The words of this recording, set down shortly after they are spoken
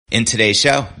In today's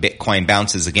show, Bitcoin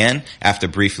bounces again. After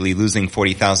briefly losing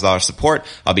 $40,000 support,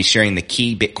 I'll be sharing the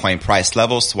key Bitcoin price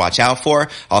levels to watch out for.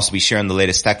 I'll also be sharing the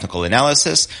latest technical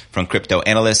analysis from crypto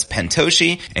analyst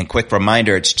Pentoshi. And quick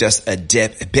reminder, it's just a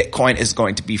dip. Bitcoin is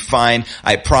going to be fine.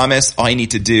 I promise. All you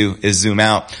need to do is zoom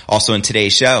out. Also in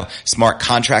today's show, smart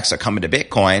contracts are coming to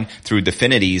Bitcoin through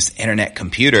Dfinity's internet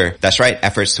computer. That's right.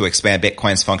 Efforts to expand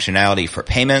Bitcoin's functionality for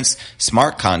payments,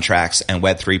 smart contracts, and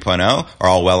Web 3.0 are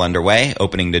all well underway,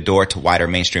 opening the door to wider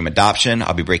mainstream adoption.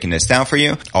 I'll be breaking this down for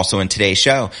you. Also in today's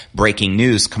show, breaking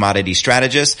news, commodity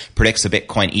strategist predicts a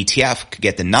Bitcoin ETF could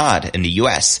get the nod in the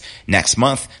U.S. next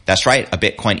month. That's right, a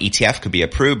Bitcoin ETF could be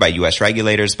approved by U.S.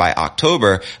 regulators by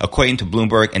October, according to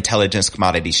Bloomberg intelligence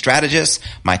commodity strategist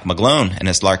Mike McGlone. And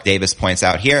as Lark Davis points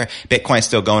out here, Bitcoin's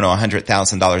still going to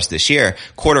 $100,000 this year.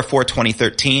 Quarter 4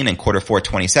 2013 and quarter 4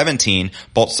 2017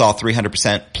 both saw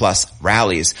 300% plus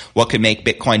rallies. What could make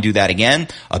Bitcoin do that again?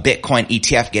 A Bitcoin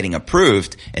ETF getting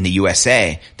approved in the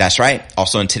USA. That's right.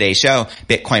 Also in today's show,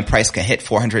 Bitcoin price can hit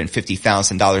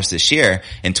 $450,000 this year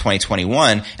in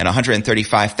 2021, and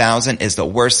 $135,000 is the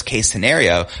worst case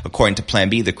scenario, according to Plan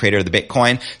B, the creator of the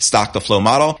Bitcoin stock to flow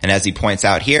model. And as he points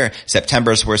out here,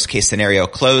 September's worst case scenario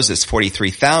close is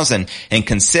 $43,000, and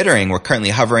considering we're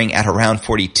currently hovering at around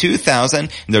 $42,000, and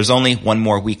there's only one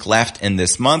more week left in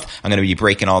this month, I'm going to be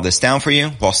breaking all this down for you.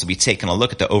 We'll also be taking a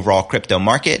look at the overall crypto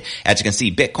market. As you can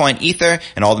see, Bitcoin, Ether,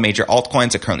 and all the major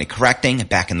altcoins are currently correcting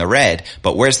back in the red.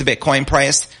 But where's the Bitcoin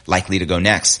price likely to go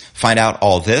next? Find out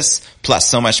all this, plus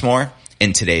so much more,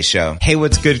 in today's show. Hey,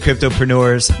 what's good,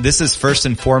 cryptopreneurs? This is first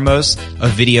and foremost a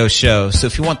video show. So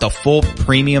if you want the full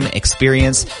premium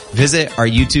experience, visit our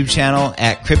YouTube channel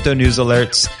at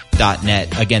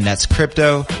cryptonewsalerts.net. Again, that's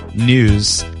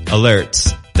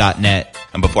cryptonewsalerts.net.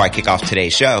 And before I kick off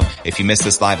today's show, if you missed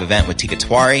this live event with Teeka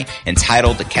Tiwari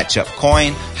entitled The Catch-Up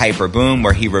Coin, Hyper Boom,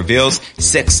 where he reveals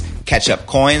 6 catch-up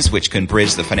coins which can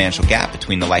bridge the financial gap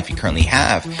between the life you currently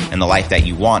have and the life that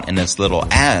you want in as little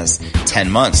as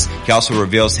 10 months. He also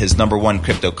reveals his number one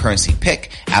cryptocurrency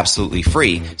pick absolutely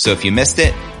free. So if you missed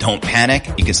it, don't panic.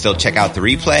 You can still check out the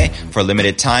replay for a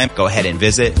limited time. Go ahead and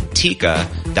visit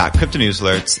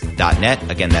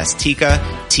Teeka.cryptonewsalerts.net. Again, that's Teeka,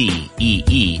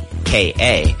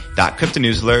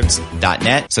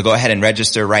 Teeka.cryptonewsalerts.net. So go ahead and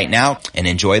register right now and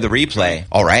enjoy the replay.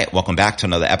 All right, welcome back to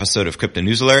another episode of Crypto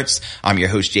News Alerts. I'm your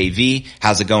host, JV.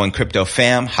 How's it going, crypto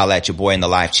fam? Holla at your boy in the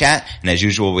live chat. And as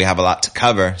usual, we have a lot to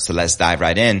cover, so let's dive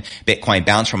right in. Bitcoin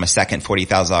bounced from a second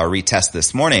 $40,000 retest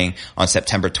this morning on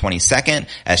September 22nd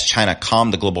as China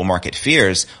calmed the global market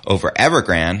fears over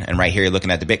Evergrande. And right here, you're looking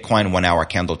at the Bitcoin 1-hour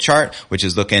candle chart, which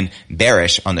is looking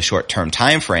bearish on the short-term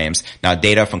time frames. Now,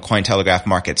 data from Cointelegraph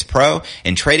Markets Pro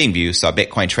and TradingView saw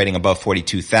Bitcoin trading above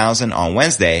 42,000 on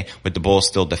Wednesday, with the bulls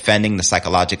still defending the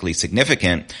psychologically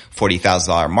significant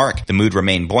 $40,000 mark. The mood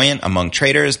remained buoyant among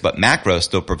traders, but macro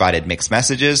still provided mixed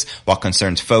messages, while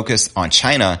concerns focused on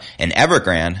China and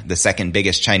Evergrande, the second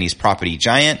biggest Chinese property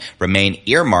giant, remain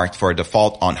earmarked for a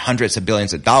default on hundreds of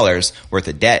billions of dollars worth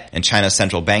of debt. And China's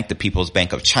central bank, the People's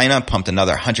Bank of China, pumped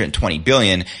another 120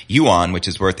 billion yuan, which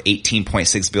is worth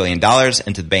 $18.6 billion,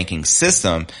 into the banking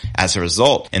system as a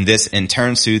result. And this in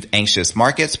turn soothed anxious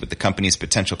markets, with the company's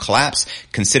potential collapse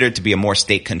considered to be a more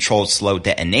state-controlled slow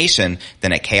detonation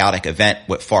than a chaotic event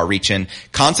with far-reaching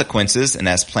consequences. And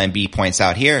as Plan B points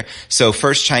out here, so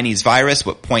first Chinese virus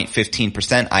with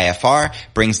 0.15% IFR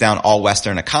brings down all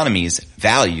Western economies,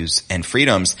 values, and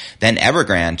freedoms. Then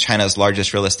Evergrande, China's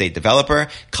largest real estate developer,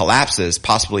 collapses,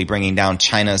 possibly bringing down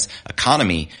China's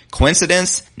economy.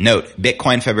 Coincidence? Note,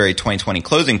 Bitcoin February 2020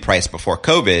 closing price before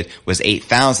COVID was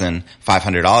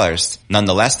 $8,500.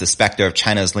 Nonetheless, the specter of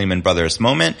China's Lehman Brothers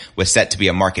moment was set to be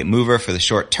a market mover for the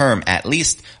short term, at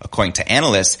least according to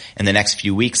analysts. In the next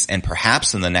few weeks and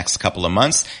perhaps in the next couple of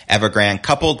months, Evergrande,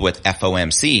 coupled with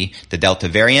FOMC, the Delta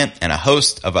variant, and a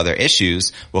host of other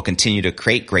issues, will continue to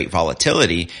create great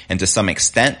volatility. And to some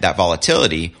extent, that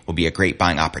volatility will be a great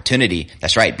buying opportunity.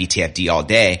 That's right, BTFD all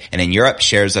day. And in Europe,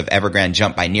 shares of Evergrande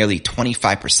jumped by nearly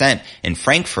 25% in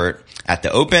Frankfurt at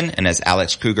the open. And as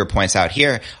Alex Kruger points out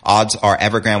here, odds are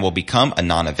Evergrande will become a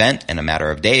non-event in a matter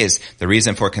of days. The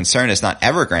reason for concern is not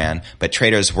Evergrande, but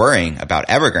traders worrying about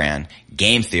Evergrande.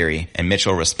 Game theory. And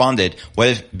Mitchell responded, what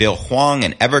if Bill Huang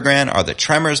and Evergrande are the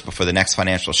tremors before the next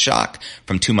financial shock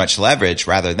from too much leverage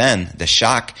rather than the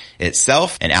shock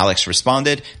itself? And Alex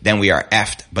responded, then we are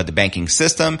effed, but the banking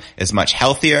system is much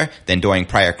healthier than during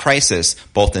prior crisis,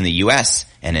 both in the US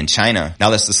and in China. Now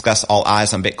let's discuss all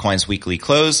eyes on Bitcoin's weekly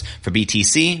close. For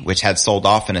BTC, which had sold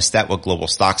off in a step with global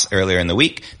stocks earlier in the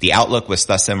week, the outlook was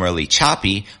thus similarly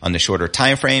choppy on the shorter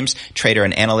time frames. Trader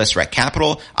and analyst Rec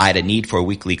Capital eyed a need for a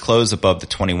weekly close above the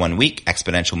 21-week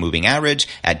exponential moving average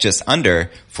at just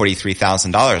under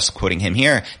 $43,000. Quoting him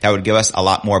here, that would give us a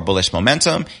lot more bullish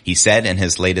momentum, he said in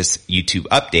his latest YouTube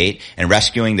update, and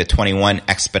rescuing the 21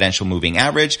 exponential moving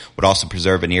average would also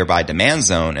preserve a nearby demand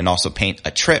zone and also paint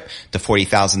a trip to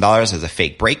 $40,000 as a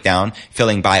fake breakdown,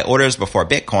 filling buy orders before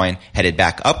Bitcoin headed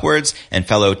back upwards. And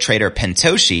fellow trader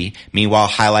Pentoshi, meanwhile,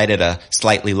 highlighted a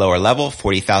slightly lower level,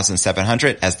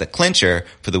 40,700, as the clincher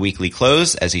for the weekly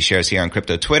close. As he shares here on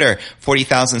Crypto Twitter,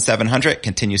 40,700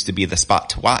 continues to be the spot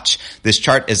to watch. This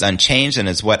chart is unchanged and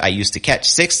is what I used to catch,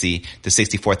 $60,000 to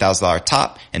 $64,000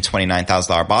 top and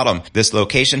 $29,000 bottom. This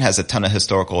location has a ton of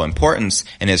historical importance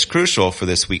and is crucial for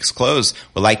this week's close.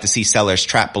 Would like to see sellers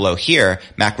trapped below here,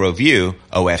 macro view,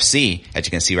 OFC, as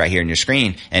you can see right here on your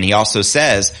screen. And he also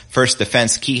says, first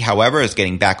defense key, however, is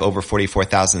getting back over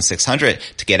 44,600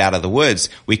 to get out of the woods.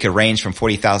 We could range from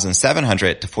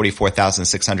 40,700 to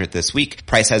 44,600 this week.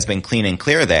 Price has been clean and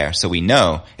clear there, so we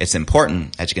know it's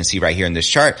important. As you can see right here in this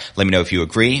chart, let me know if you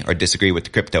agree or disagree with the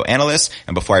crypto analyst.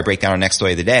 And before I break down our next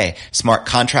story of the day, smart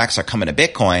contracts are coming to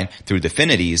Bitcoin through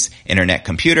Dfinity's internet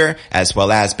computer, as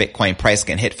well as Bitcoin price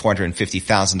can hit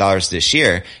 $450,000 this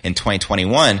year in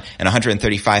 2021, and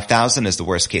 $135,000 is the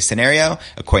worst case scenario,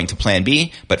 according to Plan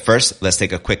B. But first, let's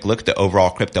take a quick look at the overall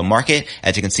crypto market.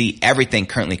 As you can see, everything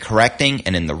currently correcting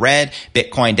and in the red.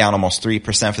 Bitcoin down almost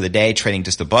 3% for the day, trading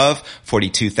just above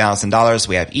 $42,000.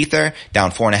 We have Ether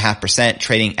down 4.5%,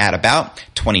 trading at about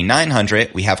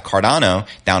 $2,900. We have Cardano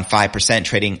down 5%,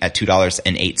 trading at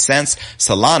 $2.08.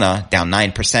 Solana down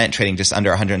 9%, trading just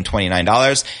under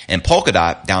 $129. And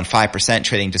Polkadot down 5%,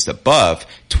 trading just above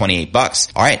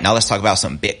 $28. All right, now let's talk about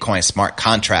some Bitcoin smart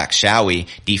contracts, shall we?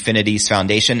 Dfinity's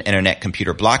Foundation Internet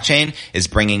Computer Blockchain is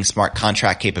bringing smart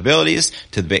contract capabilities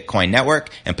to the Bitcoin network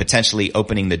and potentially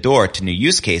opening the door to new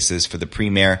use cases for the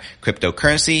premier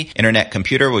cryptocurrency. Internet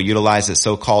Computer will utilize its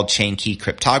so-called chain key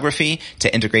cryptography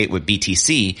to integrate with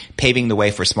BTC, paving the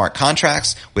way for smart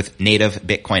contracts with native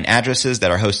Bitcoin addresses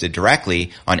that are hosted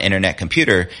directly on Internet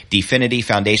Computer. Dfinity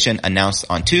Foundation announced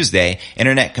on Tuesday,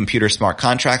 Internet Computer smart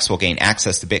contracts will gain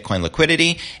access to Bitcoin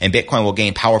liquidity, and Bitcoin will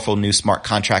gain powerful new smart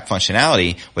contract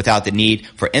functionality without the need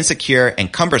for insecure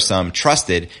and cumbersome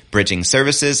trusted bridging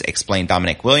services, explained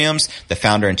Dominic Williams, the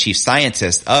founder and chief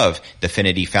scientist of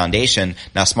Dfinity Foundation.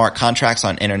 Now, smart contracts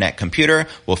on Internet Computer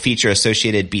will feature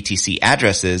associated BTC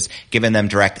addresses, giving them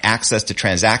direct access to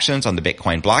transactions on the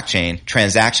Bitcoin blockchain.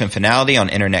 Transaction finality on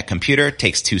Internet Computer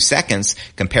takes 2 seconds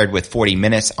compared with 40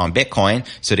 minutes on Bitcoin.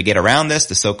 So to get around this,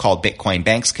 the so-called Bitcoin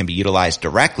banks can be utilized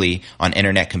directly on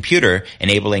Internet Computer,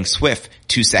 enabling swift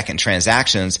 2-second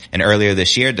transactions. And earlier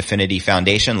this year, Dfinity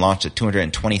Foundation launched a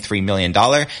 $223 million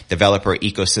developer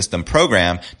ecosystem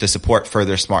program to support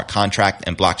further smart contract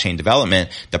and blockchain development.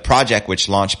 The project, which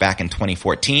launched back in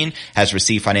 2014, has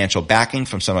received financial backing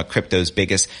from some of crypto's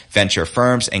biggest venture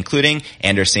firms, including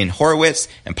Andreessen Horowitz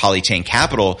and Polychain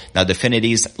Capital. Now,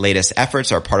 Dfinity's latest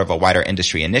efforts are part of a wider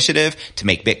industry initiative to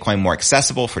make Bitcoin more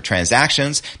accessible for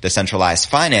transactions, decentralized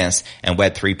finance, and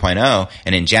Web 3.0.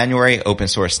 And in January, open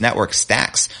source network Stacks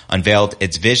unveiled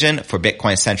its vision for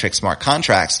Bitcoin-centric smart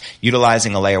contracts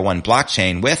utilizing a layer 1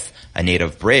 blockchain with a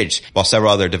native bridge. While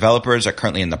several other developers are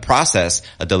currently in the process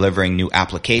of delivering new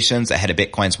applications ahead of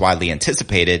Bitcoin's widely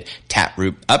anticipated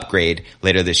Taproot upgrade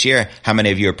later this year. How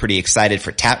many of you are pretty excited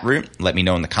for Taproot? Let me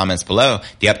know in the comments below.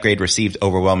 The upgrade received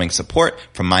overwhelming support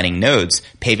from mining nodes,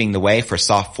 paving the way for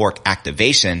soft fork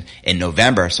activation in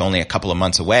November, so only a couple of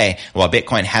months away. While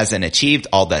Bitcoin hasn't achieved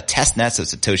all the testnets of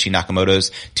Satoshi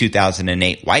Nakamoto's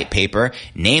 2008 white paper,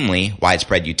 namely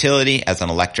widespread utility as an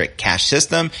electric cash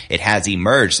system, it has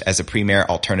emerged as a premier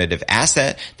alternative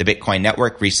asset. The Bitcoin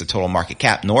network reached a total market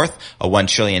cap north of $1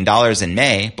 trillion in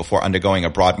May before undergoing a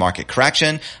broad market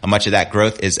correction. Much of that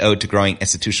growth is owed to growing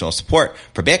institutional support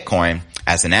for Bitcoin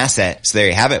as an asset. So there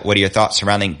you have it. What are your thoughts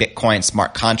surrounding Bitcoin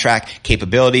smart contract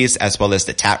capabilities as well as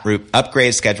the Taproot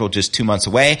upgrade scheduled just 2 months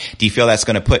away? Do you feel that's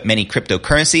going to put many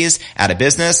cryptocurrencies out of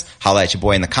business? Holla at your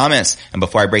boy in the comments. And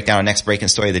before I break down our next breaking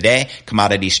story of the day,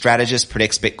 Commodity Strategist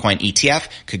predicts Bitcoin ETF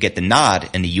could get the nod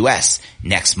in the U.S.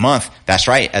 next month. That's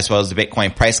right. As well as the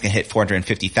Bitcoin price can hit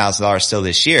 $450,000 still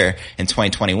this year in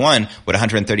 2021, with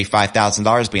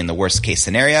 $135,000 being the worst case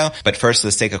scenario. But first,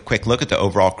 let's take a quick look at the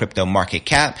overall crypto market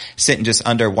cap, sitting just is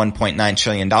under $1.9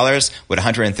 trillion with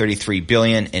 $133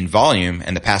 billion in volume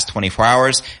in the past 24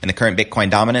 hours. And the current Bitcoin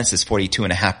dominance is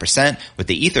 42.5% with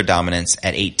the Ether dominance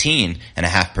at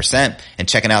 18.5%. And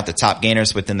checking out the top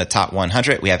gainers within the top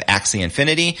 100, we have Axie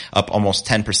Infinity up almost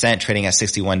 10%, trading at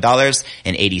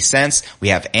 $61.80. We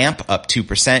have AMP up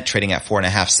 2%, trading at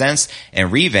 4.5 cents.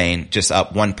 And Revain just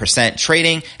up 1%,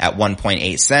 trading at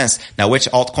 1.8 cents. Now, which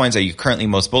altcoins are you currently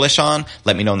most bullish on?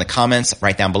 Let me know in the comments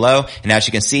right down below. And as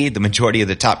you can see, the majority of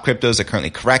the top cryptos are currently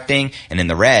correcting and in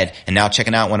the red. And now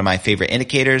checking out one of my favorite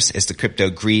indicators is the Crypto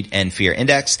Greed and Fear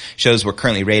Index. Shows we're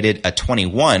currently rated a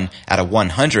 21 out of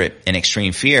 100 in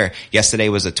extreme fear. Yesterday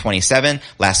was a 27.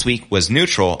 Last week was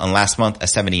neutral, and last month a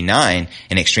 79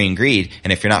 in extreme greed.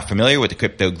 And if you're not familiar with the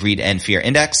Crypto Greed and Fear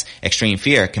Index, extreme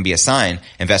fear can be a sign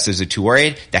investors are too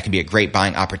worried. That can be a great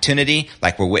buying opportunity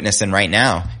like we're witnessing right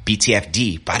now.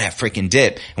 BTFD, buy that freaking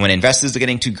dip. And when investors are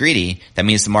getting too greedy, that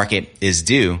means the market is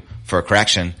due for a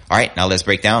correction. All right, now let's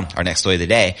break down our next story of the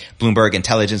day. Bloomberg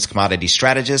intelligence commodity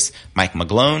strategist Mike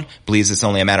McGlone believes it's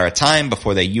only a matter of time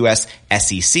before the U.S.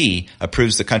 SEC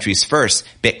approves the country's first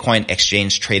Bitcoin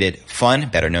exchange-traded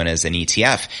fund, better known as an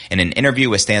ETF. In an interview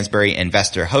with Stansberry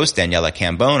investor host Daniela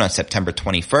Cambone on September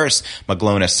 21st,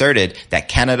 McGlone asserted that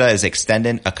Canada is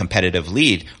extending a competitive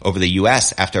lead over the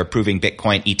U.S. after approving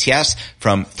Bitcoin ETFs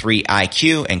from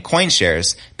 3iQ and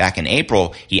CoinShares back in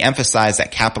April. He emphasized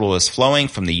that capital is flowing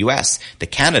from the U.S. to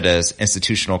Canada's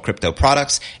institutional crypto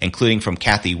products, including from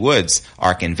Cathie Wood's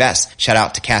ARK Invest. Shout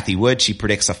out to Cathie Wood. She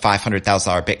predicts a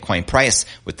 $500,000 Bitcoin price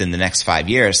within the next 5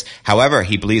 years. However,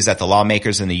 he believes that the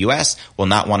lawmakers in the U.S. will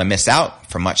not want to miss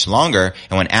out for much longer.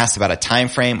 And when asked about a time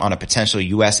frame on a potential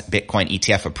U.S. Bitcoin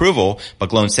ETF approval,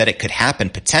 McGlone said it could happen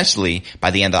potentially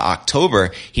by the end of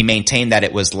October. He maintained that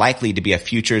it was likely to be a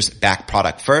futures-backed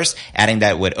product first, adding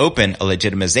that it would open a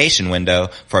legitimization window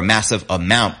for a massive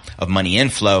amount of money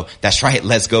inflow. That's right,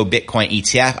 let's go Bitcoin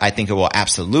ETF. I think it will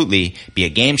absolutely be a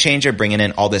game changer, bringing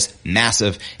in all this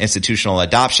massive institutional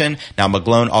adoption. Now,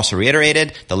 McGlone also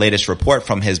reiterated the latest report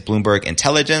from his Bloomberg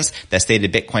intelligence that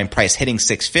stated Bitcoin price hitting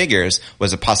six figures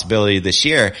was a possibility this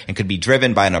year and could be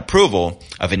driven by an approval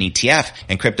of an ETF.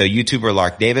 And crypto YouTuber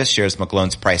Lark Davis shares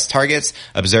McGlone's price targets,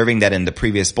 observing that in the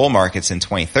previous bull markets in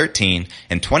 2013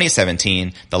 and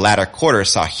 2017, the latter quarter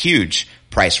saw huge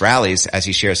price rallies. As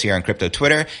he shares here on crypto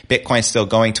Twitter, Bitcoin still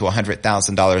going to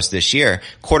 $100,000 this year.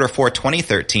 Quarter 4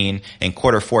 2013 and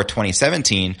quarter 4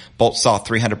 2017 both saw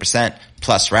 300%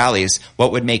 plus rallies.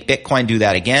 What would make Bitcoin do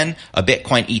that again? A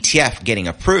Bitcoin ETF getting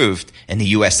approved in the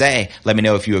USA. Let me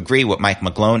know if you agree with Mike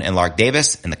McGlone and Lark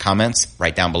Davis in the comments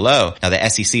right down below. Now, the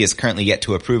SEC is currently yet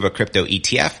to approve a crypto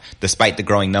ETF, despite the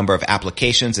growing number of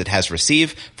applications it has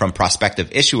received from prospective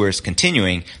issuers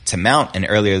continuing to mount. And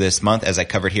earlier this month, as I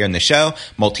covered here in the show,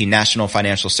 multinational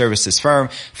financial services firm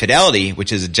Fidelity,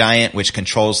 which is a giant which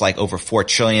controls like over $4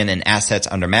 trillion in assets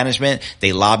under management,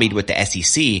 they lobbied with the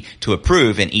SEC to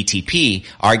approve an ETP,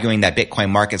 arguing that Bitcoin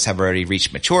markets have already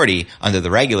reached maturity under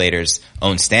the regulators'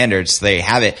 own standards. So there you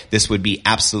have it. This would be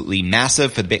absolutely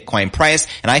massive for the Bitcoin price.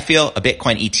 And I feel a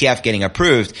Bitcoin ETF getting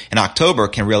approved in October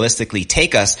can realistically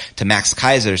take us to Max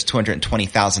Kaiser's $220,000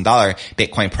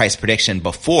 Bitcoin price prediction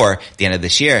before the end of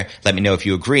this year. Let me know if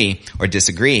you agree or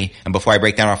disagree. And before I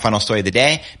break down our final story of the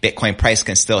day, Bitcoin price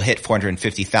can still hit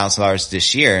 $450,000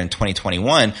 this year in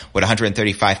 2021, with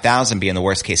 $135,000 being the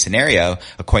worst case scenario,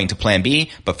 according to Plan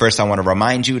B. But first, I want to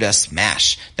remind you to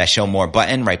smash that show more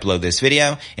button right below this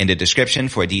video in the description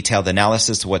for a detailed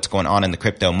analysis of what's going on in the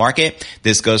crypto market.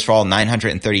 This goes for all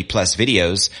 930 plus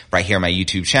videos right here on my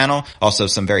YouTube channel. Also,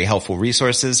 some very helpful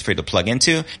resources for you to plug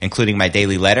into, including my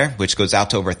daily letter, which goes out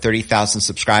to over 30,000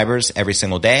 subscribers every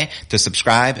single day. To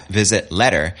subscribe, visit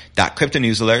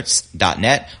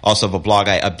letter.cryptonewsalerts.net. Also have a blog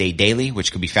I update daily,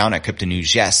 which can be found at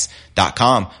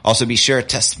cryptonewsyes.com. Also be sure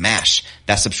to smash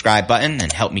that subscribe button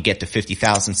and help me get to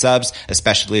 50,000 subs,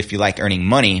 especially if you like earning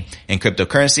money in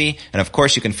cryptocurrency. And of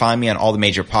course, you can find me on all the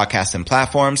major podcasts and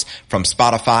platforms, from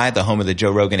Spotify, the home of the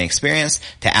Joe Rogan Experience,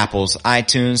 to Apple's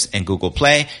iTunes and Google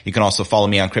Play. You can also follow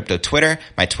me on crypto Twitter.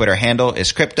 My Twitter handle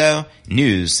is Crypto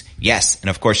News. Yes. And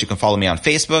of course, you can follow me on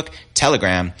Facebook,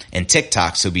 Telegram, and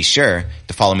TikTok. So be sure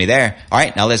to follow me there. All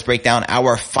right. Now let's break down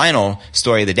our final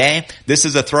story of the day. This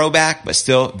is a throwback, but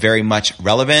still very much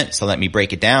relevant. So let me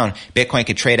break it down. Bitcoin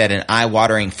could trade at an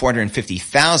eye-watering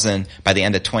 $450,000 by the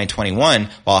end of 2021,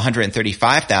 while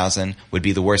 $135,000 would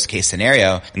be the worst case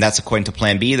scenario. And that's according to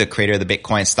Plan B, the creator of the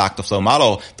Bitcoin stock to flow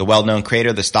model. The well-known creator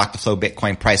of the stock to flow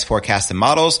Bitcoin price forecast and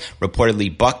models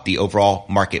reportedly bucked the overall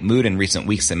market mood in recent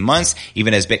weeks and months,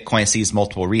 even as Bitcoin sees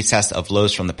multiple retests of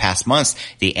lows from the past months,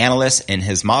 the analyst in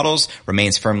his models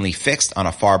remains firmly fixed on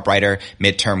a far brighter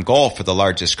midterm goal for the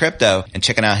largest crypto. And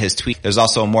checking out his tweet, there's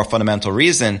also a more fundamental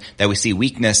reason that we see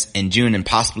weakness in June and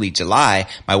possibly July.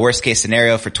 My worst case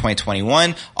scenario for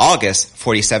 2021, August,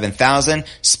 47,000,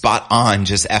 spot on,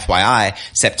 just FYI.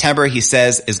 September, he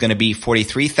says, is going to be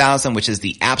 43,000, which is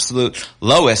the absolute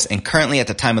lowest. And currently at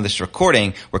the time of this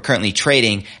recording, we're currently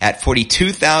trading at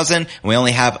 42,000. And we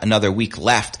only have another week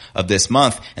left of this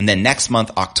month. And then next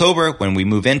month, October, when we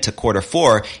move into quarter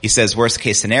 4, he says worst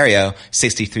case scenario,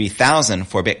 63,000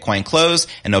 for Bitcoin close,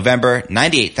 and November,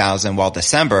 98,000, while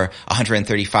December,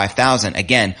 135,000.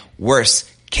 Again, worst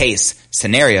case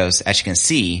scenarios, as you can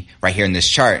see right here in this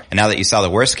chart. And now that you saw the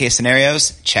worst case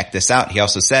scenarios, check this out. He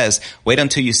also says, wait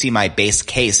until you see my base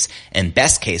case and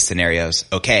best case scenarios.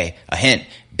 Okay, a hint.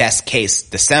 Best case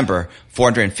December,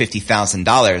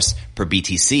 $450,000 per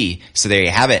BTC. So there you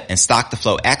have it. And Stock to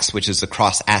Flow X, which is the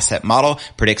cross asset model,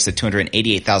 predicts a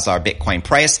 $288,000 Bitcoin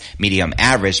price, medium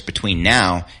average between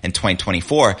now and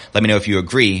 2024. Let me know if you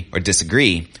agree or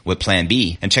disagree with Plan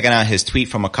B. And checking out his tweet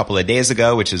from a couple of days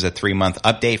ago, which is a 3-month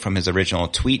update from his original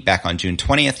tweet back on June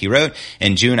 20th. He wrote,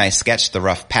 in June, I sketched the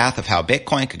rough path of how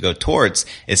Bitcoin could go towards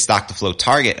its stock to flow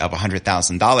target of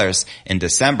 $100,000 in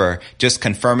December, just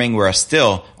confirming we're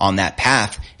still on that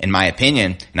path, in my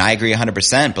opinion. And I agree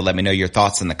 100%, but let me know your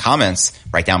thoughts in the comments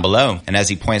right down below. And as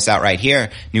he points out right here,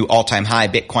 new all-time high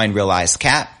Bitcoin realized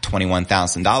cap,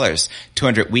 $21,000,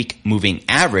 200-week moving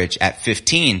average at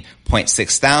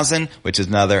 15.6 thousand, which is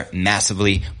another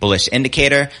massively bullish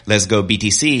indicator. Let's go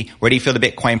BTC. Where do you feel the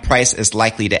Bitcoin price is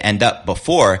likely to end up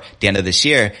before the end of this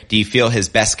year? Do you feel his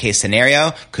best case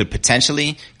scenario could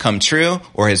potentially come true,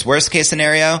 or his worst case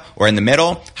scenario, or in the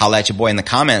middle? Holla at your boy in the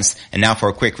comments. And now for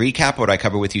a quick recap of what I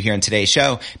covered with you here in today's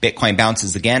show. Bitcoin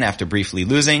bounces again after briefly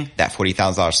losing that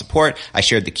 $40,000 support. I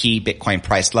shared the key Bitcoin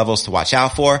price levels to watch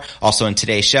out for. Also in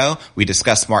today's show, we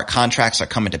discussed smart contracts are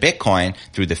coming to Bitcoin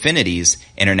through Definity's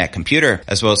internet computer,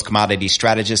 as well as commodity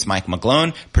strategist Mike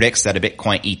McGlone predicts that a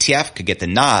Bitcoin ETF could get the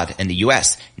nod in the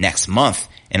US next month.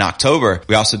 In October,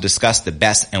 we also discussed the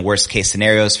best and worst case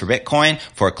scenarios for Bitcoin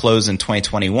for a close in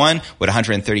 2021, with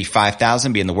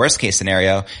 135,000 being the worst case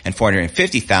scenario and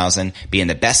 450,000 being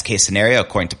the best case scenario,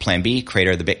 according to Plan B,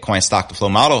 creator of the Bitcoin stock to flow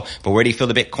model. But where do you feel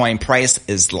the Bitcoin price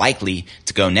is likely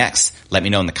to go next? Let me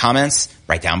know in the comments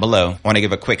right down below. I want to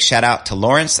give a quick shout out to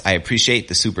Lawrence. I appreciate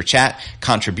the super chat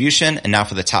contribution. And now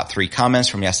for the top 3 comments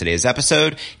from yesterday's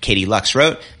episode. Katie Lux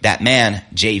wrote, that man,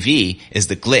 JV, is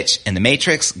the glitch in the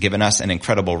matrix, giving us an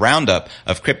incredible roundup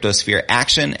of cryptosphere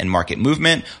action and market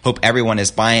movement. Hope everyone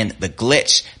is buying the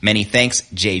glitch. Many thanks,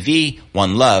 JV.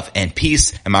 One love and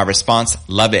peace. And my response,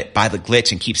 love it. Buy the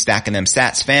glitch and keep stacking them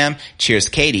sats, fam. Cheers,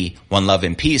 Katie. One love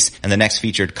and peace. And the next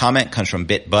featured comment comes from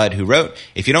BitBud, who wrote,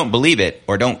 if you don't believe it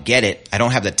or don't get it, I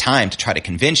don't have the time to try to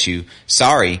convince you.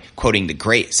 Sorry, quoting the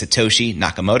great Satoshi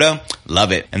Nakamoto.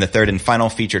 Love it. And the third and final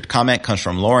featured comment comes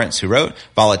from Lawrence, who wrote,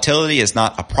 volatility is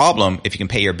not a problem if you can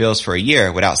pay your bills for a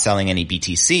year without selling any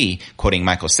BTC, quoting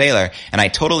Michael Saylor. And I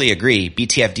totally agree.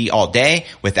 BTFD all day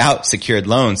without secured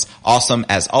loans. Awesome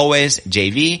as always,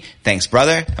 JV. Thanks,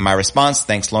 brother. And my response,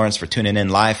 thanks, Lawrence, for tuning in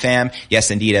live, fam.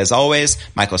 Yes, indeed, as always,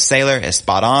 Michael Saylor is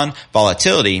spot on.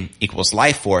 Volatility equals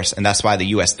life force, and that's why the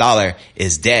US dollar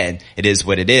is dead. It is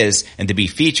what it is. And to be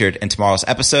featured in tomorrow's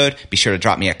episode, be sure to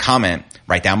drop me a comment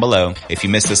right down below. If you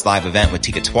missed this live event with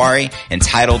Tika Twari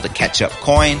entitled The Catch-Up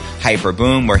Coin, Hyper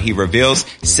Boom, where he reveals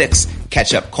 6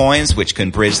 catch-up coins which can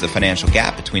bridge the financial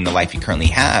gap between the life you currently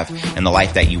have and the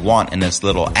life that you want in as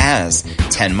little as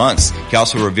 10 months. He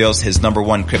also reveals his number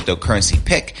 1 cryptocurrency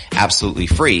pick absolutely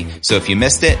free. So if you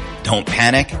missed it, don't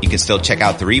panic. You can still check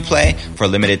out the replay for a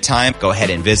limited time. Go ahead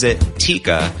and visit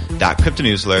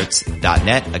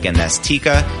tika.cryptonewsalerts.net. Again, that's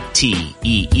Tika,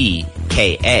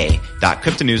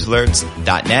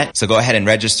 TEEKA.cryptonewsalerts.net. So go ahead and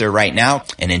register right now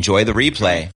and enjoy the replay.